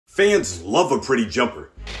Fans love a pretty jumper,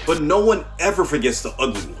 but no one ever forgets the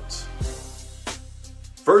ugly ones.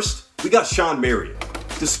 First, we got Shawn Marion.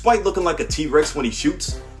 Despite looking like a T-Rex when he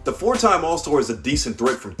shoots, the four-time All-Star is a decent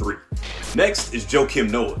threat from three. Next is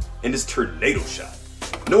Joakim Noah and his tornado shot.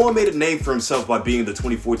 Noah made a name for himself by being the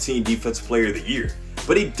 2014 Defensive Player of the Year,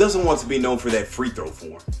 but he doesn't want to be known for that free throw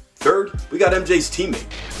form. Third, we got MJ's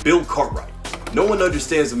teammate, Cartwright. No one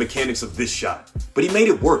understands the mechanics of this shot, but he made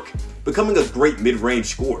it work, becoming a great mid-range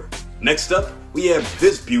scorer. Next up, we have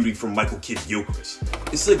this beauty from Micheal Kidd-Gilchrist.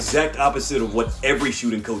 It's the exact opposite of what every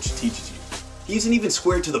shooting coach teaches you. He isn't even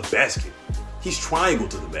square to the basket. He's triangle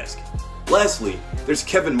to the basket. Lastly, there's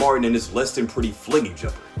Kevin Martin and his less than pretty flinging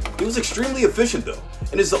jumper. He was extremely efficient though,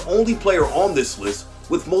 and is the only player on this list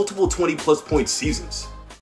with multiple 20+ point seasons.